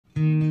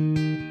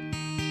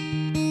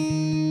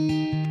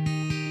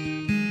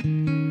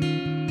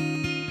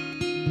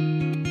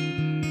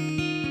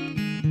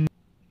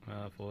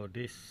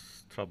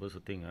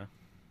troubleshooting.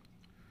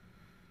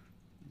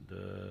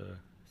 The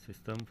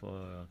system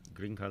for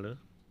green color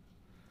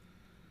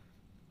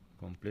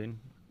complain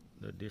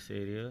that this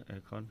area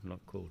aircon not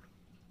cold,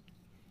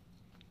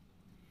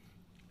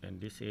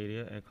 and this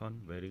area aircon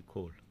very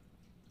cold.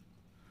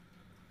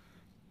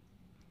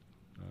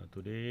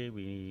 Today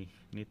we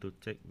need to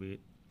check with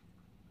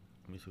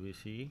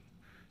Mitsubishi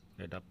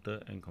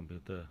adapter and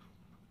computer.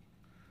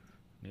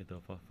 Need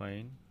to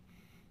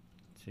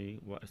see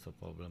what is the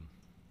problem.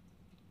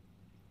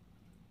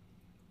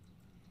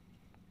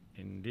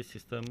 In this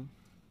system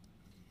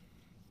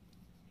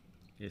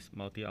is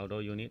multi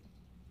outdoor unit,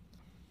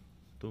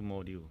 2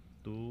 module,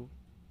 2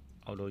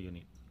 outdoor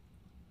unit.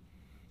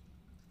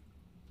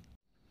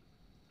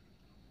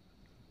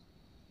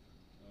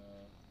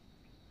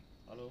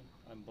 Hello,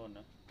 I'm Bon.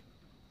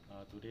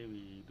 Today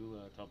we do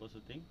a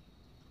troubleshooting.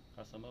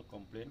 Customer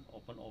complain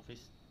open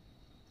office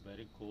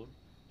very cold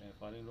and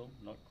filing room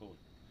not cold.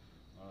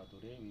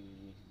 Today we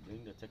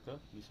bring the checker,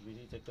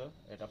 Mitsubishi checker,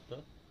 adapter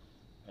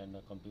and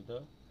the computer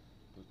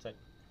to check.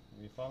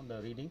 We found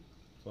the reading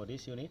for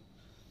this unit,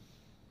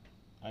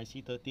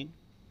 IC13.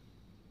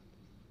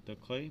 The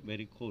coil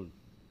very cold.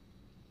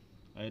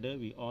 Either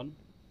we on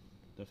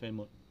the fan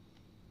mode.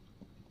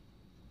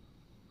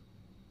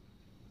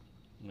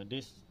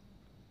 This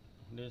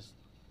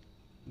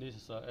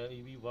is a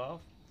LED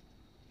valve,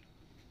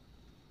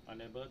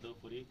 unable to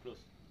fully close.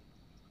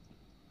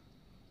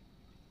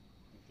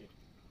 Okay.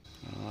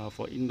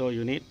 For indoor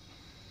unit,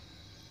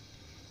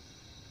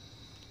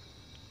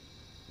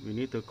 we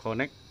need to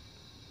connect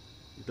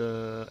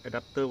the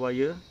adapter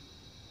wire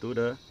to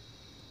the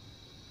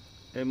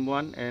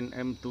M1 and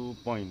M2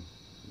 point.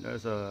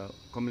 There's a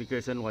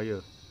communication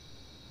wire.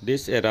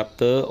 This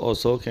adapter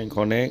also can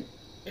connect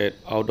at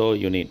outdoor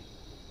unit.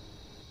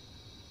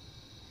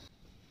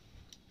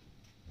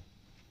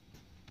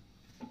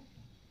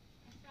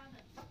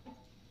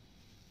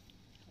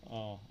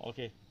 Oh,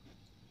 okay.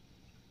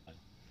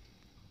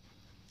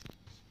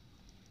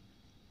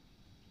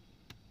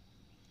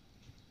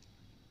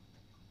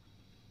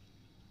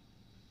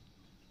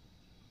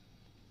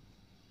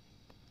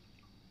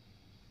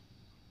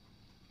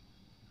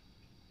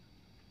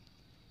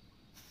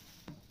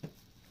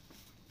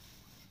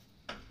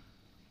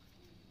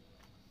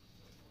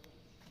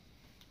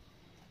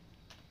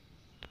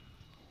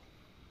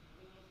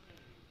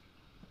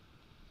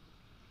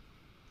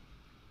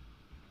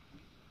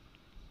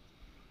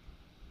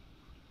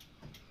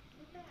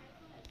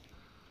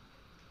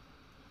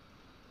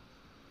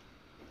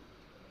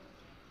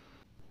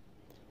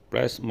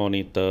 Press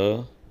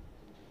monitor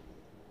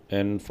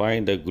and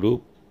find the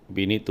group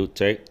we need to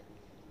check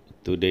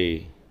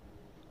today.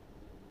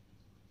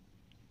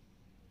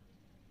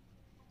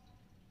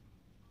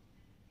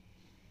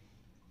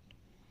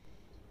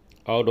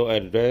 Outdoor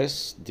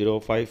address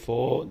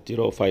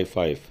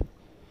 054055.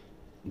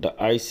 The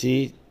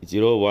IC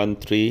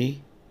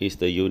 013 is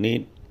the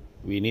unit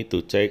we need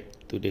to check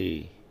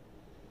today.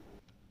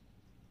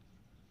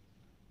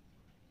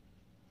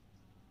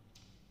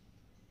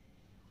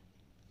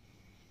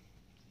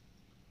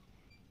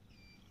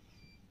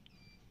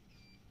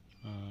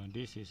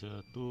 This is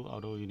a 2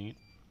 outdoor unit,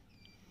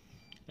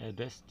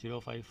 address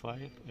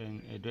 055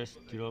 and address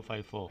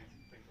 054,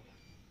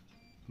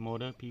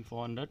 model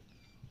P400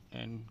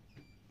 and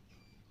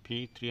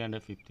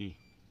P350.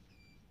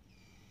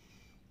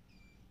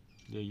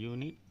 The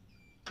unit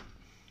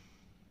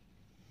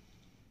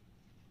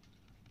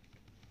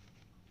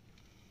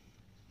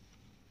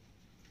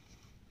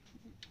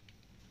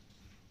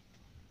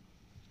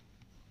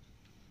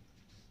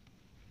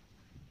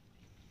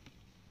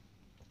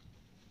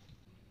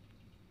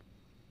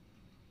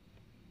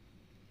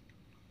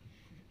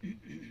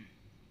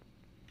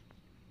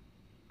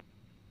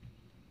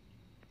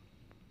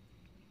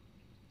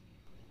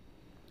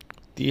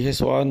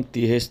TH1,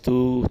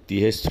 TH2,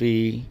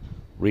 TH3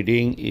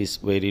 reading is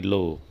very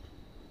low.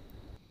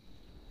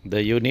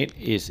 The unit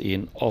is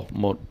in off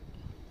mode.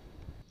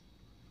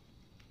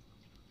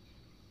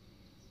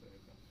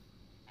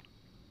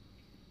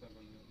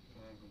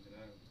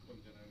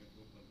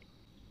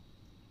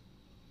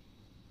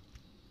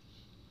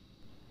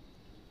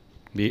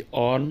 We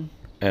on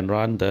and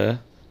run the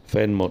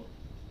fan mode.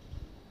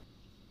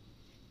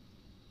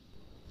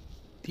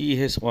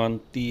 TH1,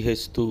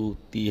 TH2,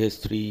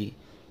 TH3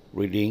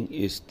 reading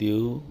is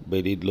still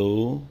very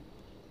low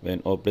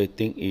when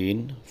operating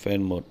in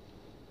fan mode.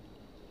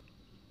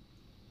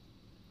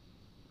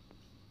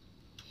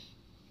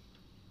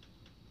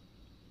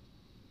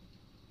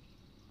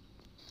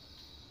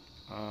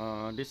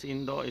 This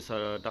indoor is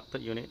a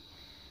ducted unit.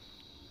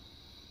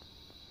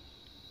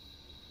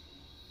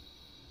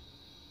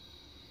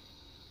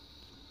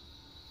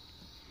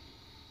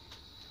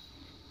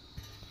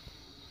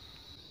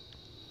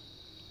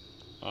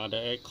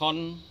 The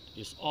aircon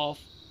is off,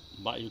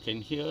 but you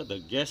can hear the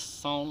gas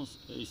sound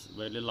is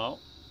very loud.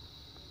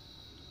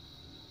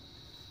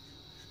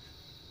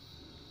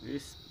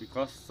 This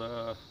because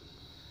the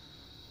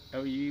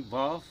LED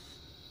valve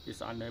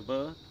is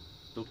unable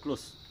to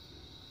close.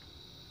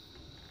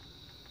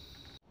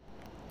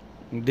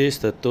 These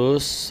the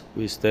tools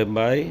we stand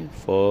by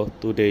for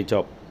today's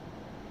job.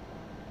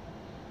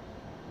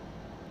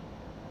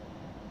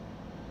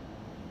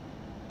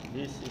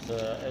 This is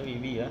a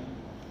LEV,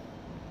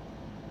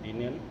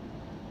 linear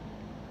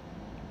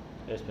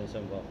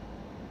expansion valve.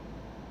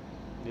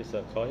 This is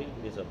a coil,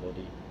 this is a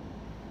body.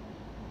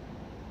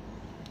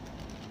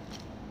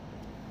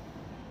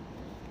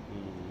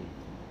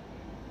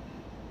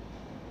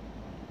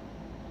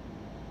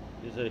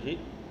 This is a heat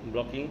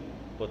blocking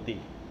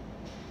putty.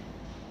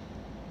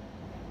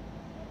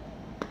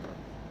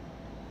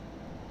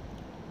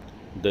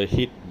 The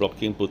heat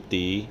blocking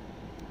putty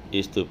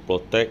is to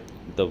protect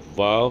the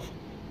valve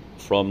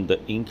from the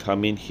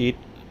incoming heat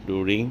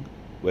during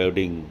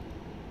welding.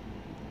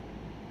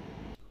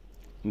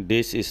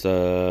 This is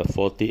a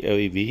 40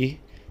 LEV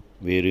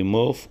we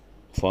remove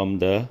from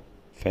the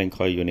fan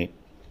coil unit.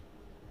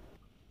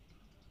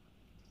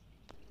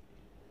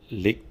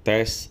 Leak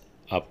test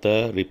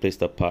after replace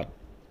the part.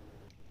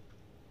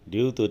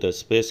 Due to the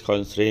space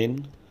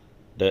constraint,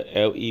 the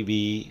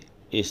LEV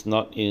is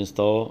not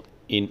installed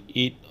in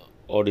its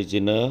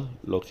original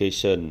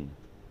location.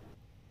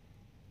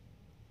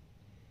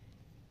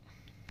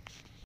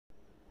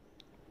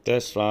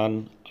 Test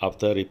run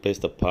after replace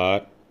the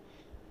part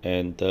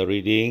and the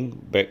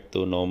reading back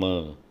to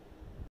normal.